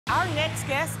next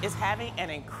guest is having an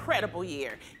incredible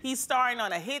year. He's starring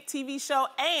on a hit TV show,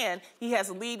 and he has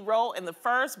a lead role in the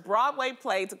first Broadway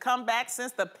play to come back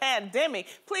since the pandemic.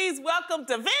 Please welcome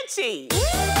Da Vinci.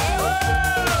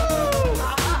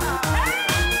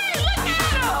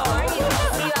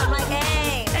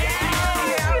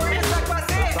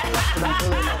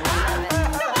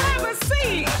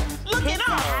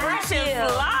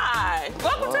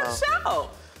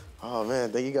 Oh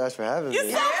man, thank you guys for having me.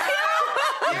 You're so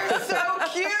cute! You're so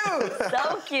cute!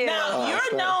 So cute. Now,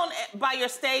 you're known by your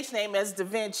stage name as Da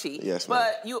Vinci. Yes, ma'am.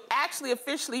 But you actually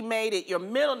officially made it your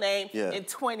middle name in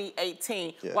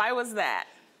 2018. Yeah. Why was that?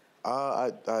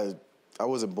 I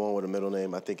wasn't born with a middle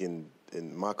name. I think in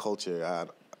my culture,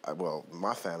 well,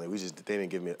 my family, they didn't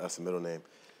give us a middle name.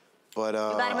 But, you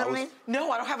got a middle name?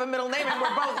 No, I don't have a middle name, and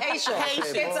we're both Haitian.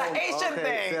 Haitian. It's a Haitian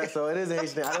thing. Yeah, so it is a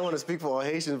Haitian thing. I didn't want to speak for all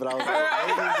Haitians, but I was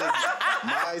like,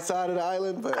 my side of the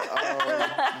island.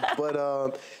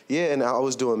 But yeah, and I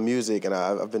was doing music, and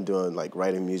I've been doing like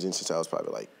writing music since I was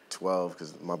probably like 12,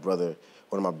 because one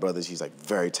of my brothers, he's like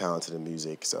very talented in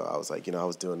music. So I was like, I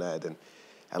was doing that. And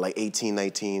at like 18,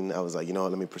 19, I was like,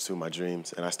 let me pursue my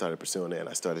dreams. And I started pursuing it, and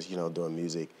I started, doing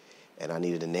music. And I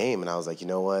needed a name, and I was like, you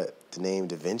know what? The name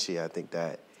Da Vinci, I think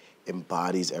that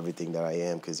embodies everything that I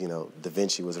am, because, Da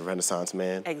Vinci was a Renaissance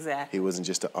man. Exactly. He wasn't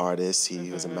just an artist. He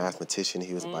was a mathematician.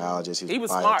 He was a biologist. He was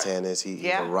a smart. biotanist. He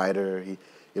was a writer. You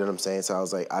know what I'm saying? So I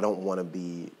was like, I don't want to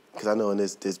be, because I know in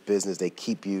this business, they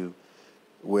keep you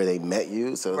where they met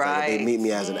you. So it's like, if they meet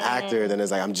me as an actor, then it's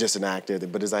like, I'm just an actor.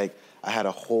 But it's like, I had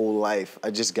a whole life.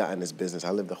 I just got in this business. I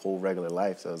lived a whole regular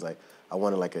life. So it was like, I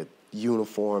wanted like a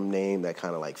uniform name that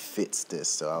kind of like fits this.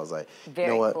 So I was like, you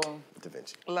know what? Cool. Da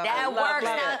Vinci. That works.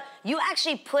 Now, you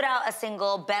actually put out a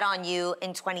single, Bet on You,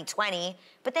 in 2020,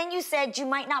 but then you said you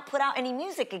might not put out any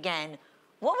music again.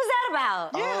 What was that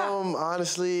about? Yeah.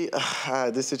 Honestly,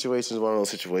 this situation is one of those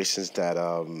situations that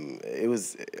it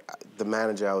was the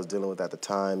manager I was dealing with at the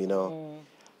time,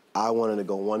 I wanted to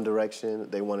go one direction,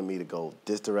 they wanted me to go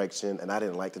this direction, and I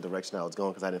didn't like the direction I was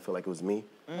going because I didn't feel like it was me.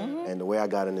 And the way I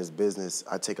got in this business,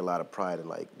 I take a lot of pride in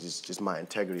like just my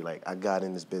integrity. Like I got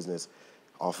in this business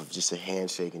off of just a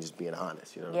handshake and just being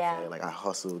honest, you know what I'm saying? Like I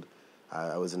hustled,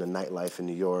 I was in the nightlife in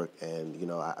New York, and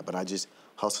but I just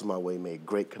hustled my way, made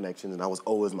great connections, and I was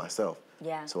always myself.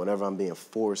 Yeah. So whenever I'm being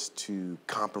forced to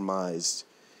compromise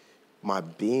my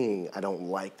being, I don't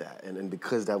like that. And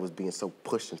because that was being so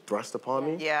pushed and thrust upon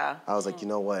me, I was like, you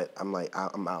know what? I'm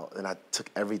out. And I took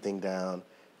everything down,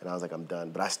 and I was like, I'm done.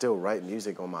 But I still write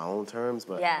music on my own terms,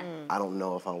 but I don't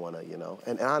know if I want to,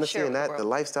 And honestly, the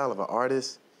lifestyle of an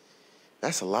artist,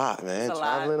 that's a lot, man.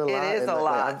 Traveling a lot. It is a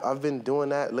lot. Like, I've been doing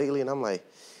that lately, and I'm like,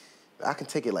 I can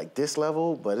take it like this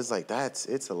level, but it's like,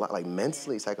 it's a lot. Like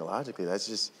mentally, psychologically, that's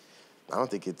just, I don't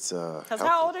think it's Because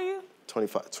how old are you?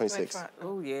 26.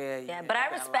 Oh, yeah. Yeah, but I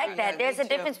respect that. There's a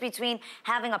difference between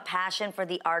having a passion for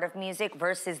the art of music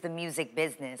versus the music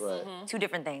business. Right. Two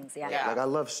different things, Like, I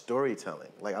love storytelling.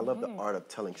 Like, I love the art of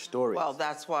telling stories. Well,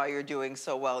 that's why you're doing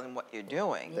so well in what you're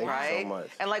doing, Thank right? you so much.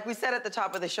 And like we said at the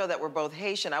top of the show that we're both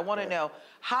Haitian, I want to know,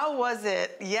 how was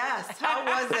it, how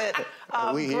was it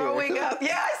growing up?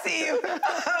 Yeah, I see you.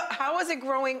 How was it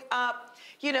growing up,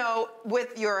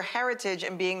 with your heritage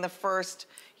and being the first,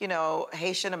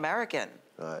 Haitian American?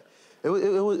 It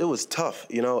was tough,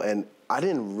 and I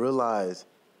didn't realize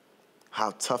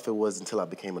how tough it was until I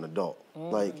became an adult.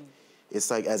 Like, it's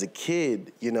like as a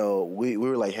kid, we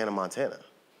were like Hannah Montana.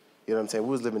 You know what I'm saying? We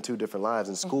was living two different lives.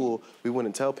 In school, we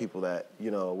wouldn't tell people that,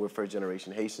 we're first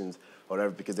generation Haitians or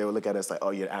whatever, because they would look at us like, oh,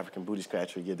 you're an African booty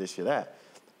scratcher, you're this, you're that.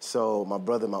 So my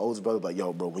oldest brother, like,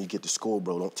 yo, bro, when you get to school,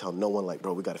 bro, don't tell no one, like,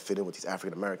 bro, we got to fit in with these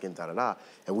African Americans, da-da-da.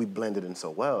 And we blended in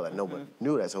so well that no one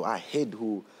knew that. So I hid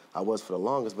who I was for the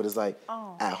longest, but it's like,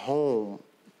 at home,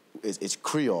 it's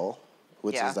Creole,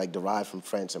 which is like derived from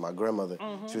French, and my grandmother,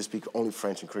 she would speak only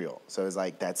French and Creole. So it's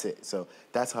like, that's it. So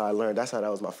that's how I learned, that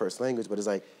was my first language, but it's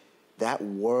like, that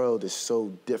world is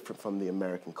so different from the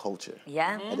American culture.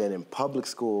 Yeah. And then in public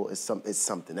school, it's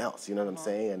something else, you know what I'm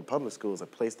saying? And public school is a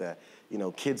place that,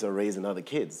 kids are raising other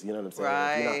kids, you know what I'm saying?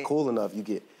 Right. If you're not cool enough, you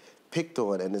get picked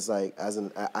on, and it's like,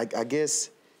 I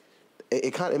guess,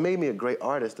 it made me a great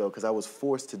artist, though, because I was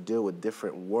forced to deal with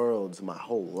different worlds my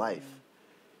whole life.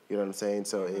 You know what I'm saying?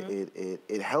 So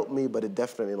it helped me, but it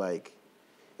definitely, like,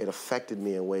 it affected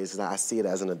me in ways, because I see it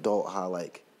as an adult, how,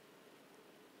 like,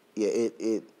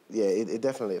 it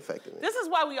definitely affected me. This is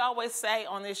why we always say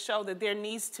on this show that there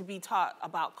needs to be taught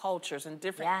about cultures and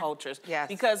different cultures. Yes.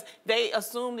 Because they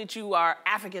assume that you are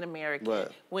African American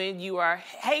when you are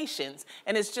Haitians.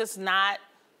 And it's just not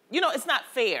you know, it's not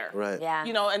fair. Right. Yeah.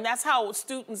 You know, and that's how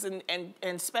students and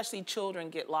especially children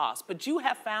get lost. But you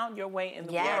have found your way in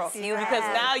the world. Yes, you because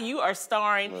have. now you are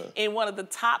starring in one of the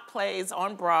top plays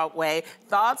on Broadway,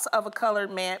 Thoughts of a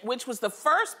Colored Man, which was the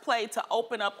first play to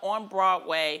open up on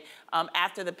Broadway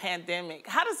after the pandemic.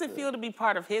 How does it feel to be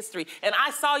part of history? And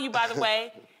I saw you, by the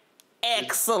way.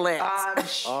 Excellent. I'm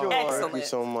sure. Excellent. Thank you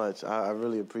so much. I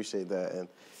really appreciate that. And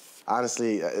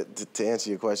honestly, to answer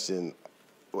your question,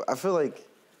 I feel like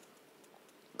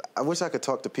I wish I could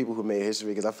talk to people who made history,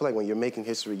 because I feel like when you're making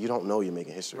history, you don't know you're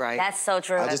making history. Right. That's so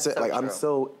true. I just like so I'm true.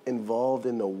 so involved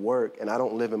in the work, and I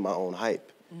don't live in my own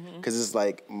hype, because it's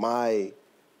like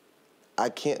I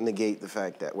can't negate the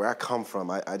fact that where I come from,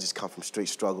 I just come from straight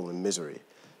struggle and misery.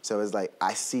 So it's like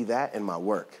I see that in my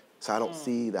work. So I don't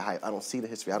see the hype, I don't see the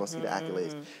history, I don't see the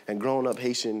accolades. And growing up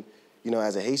Haitian, you know,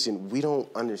 as a Haitian, we don't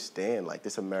understand like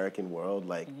this American world,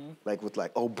 like with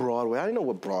like, oh, Broadway. I didn't know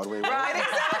what Broadway was. Right,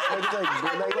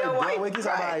 exactly. Broadway, this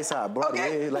is my Broadway.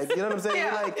 Okay. Like, you know what I'm saying?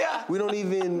 Yeah, We're like, yeah. we don't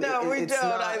even. No, we it's don't.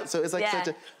 Not, so it's like Yeah. such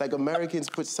a like Americans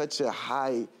put such a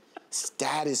high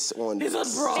status on It's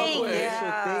on Broadway.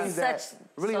 Yeah. things that Such-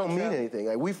 really so don't mean true. anything.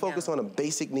 Like we focus on the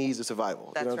basic needs of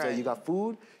survival. That's you know what I'm saying? right. You got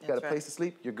food, you got a That's place to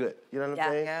sleep, you're good. You know what I'm Yeah.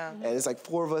 saying? Yeah. And it's like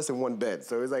 4 of us in one bed.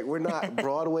 So it's like we're not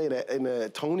Broadway in a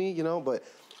Tony, you know, but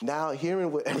now hearing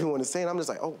what everyone is saying, I'm just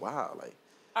like, oh wow, like.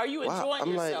 Are you Wow, enjoying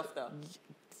I'm like- yourself, though?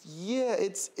 Yeah,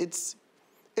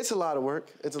 it's a lot of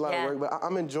work. It's a lot Yeah. of work, but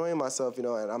I'm enjoying myself, you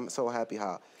know, and I'm so happy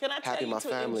how Can I tell happy you my to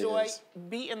family enjoy, is.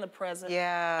 be in the present,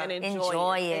 Yeah. and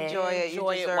Enjoy it. Enjoy it. You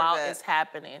Enjoy it deserve while it. it's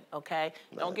happening. Okay,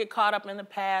 don't get caught up in the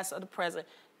past or the present.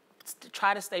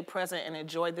 Try to stay present and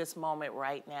enjoy this moment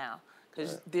right now,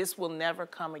 because this will never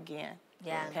come again.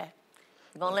 Yeah. Okay.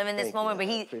 You're gonna live in this Thank you, moment, man.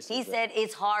 but I he appreciate that. said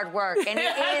it's hard work, and it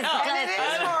is because, And it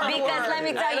is hard because work. let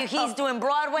me tell you, he's doing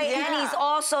Broadway and Yeah. he's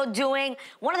also doing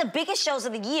one of the biggest shows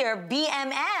of the year,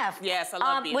 BMF. Yes, I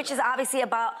love BMF. Which is obviously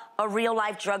about a real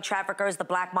life drug traffickers, the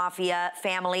Black Mafia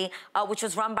family, which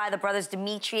was run by the brothers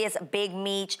Demetrius, Big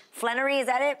Meech, Flannery, is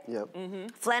that it? Yep.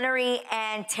 Flannery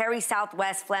and Terry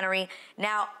Southwest Flannery.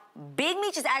 Now, Big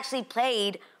Meech is actually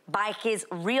played by his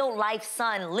real life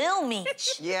son, Lil Meech.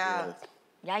 Yeah.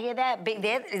 Y'all hear that? There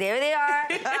they are.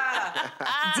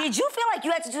 Did you feel like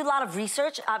you had to do a lot of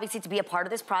research, obviously, to be a part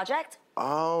of this project?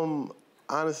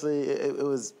 Honestly, it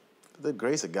was the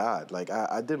grace of God. Like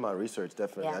I did my research,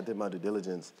 definitely. Yeah. I did my due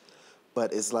diligence,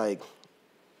 but it's like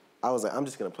I was like, I'm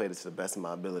just gonna play this to the best of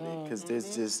my ability,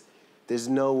 because there's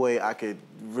no way I could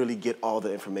really get all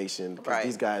the information, because Right.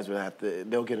 these guys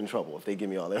they'll get in trouble if they give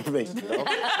me all the information, you know?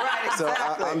 Right, So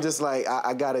exactly. I'm just like,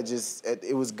 I gotta just,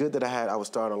 it was good that I was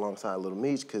starting alongside Little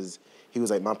Meech, because he was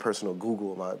like my personal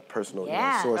Google, my personal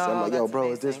Yeah. source. And I'm Oh, like, yo, that's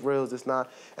bro, is this amazing. real, is this not?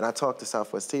 And I talked to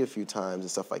Southwest T a few times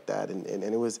and stuff like that, and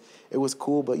it was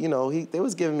cool, but you know, they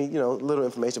was giving me, you know, little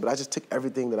information, but I just took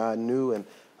everything that I knew, and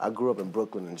I grew up in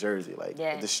Brooklyn and Jersey. Like,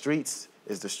 Yeah. the streets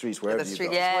is the streets wherever The you street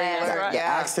go. is where Yeah. you That's learn. right. The Yeah.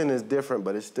 accent is different,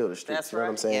 but it's still the streets. That's you know what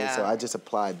I'm right. saying? Yeah. So I just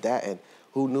applied that, and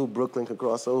who knew Brooklyn could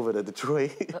cross over to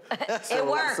Detroit? It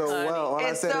worked. So well, all I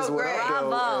It's said so is what great. up, though,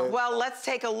 Bravo. and- Well, let's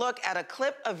take a look at a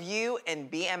clip of you in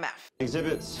BMF.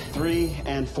 Exhibits 3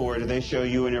 and 4, do they show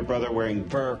you and your brother wearing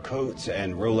fur coats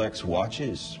and Rolex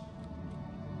watches?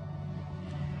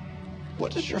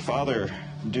 What does your father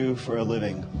do for a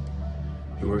living?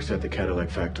 He works at the Cadillac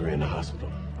factory in the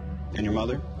hospital. And your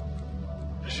mother?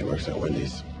 She works at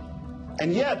Wendy's.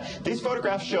 And yet, these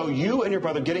photographs show you and your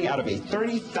brother getting out of a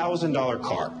 $30,000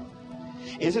 car.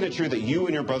 Isn't it true that you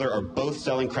and your brother are both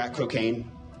selling crack cocaine?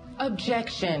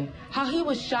 Objection. How he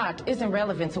was shot isn't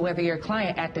relevant to whether your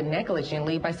client acted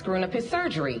negligently by screwing up his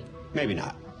surgery. Maybe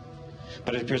not.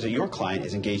 But it appears that your client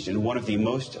is engaged in one of the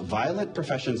most violent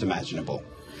professions imaginable.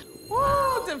 Woo,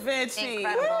 Da Vinci.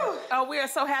 Incredible. Woo. Oh, we are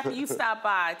so happy you stopped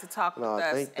by to talk No, with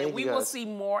us. thank and you we will guys. see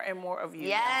more and more of you.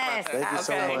 Yes. brother. Thank you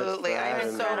so much. Absolutely. for I am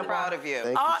having so me. proud of you.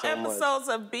 Thank All you so much. episodes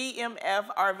of BMF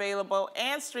are available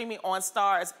and streaming on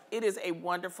STARZ. It is a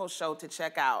wonderful show to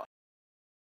check out.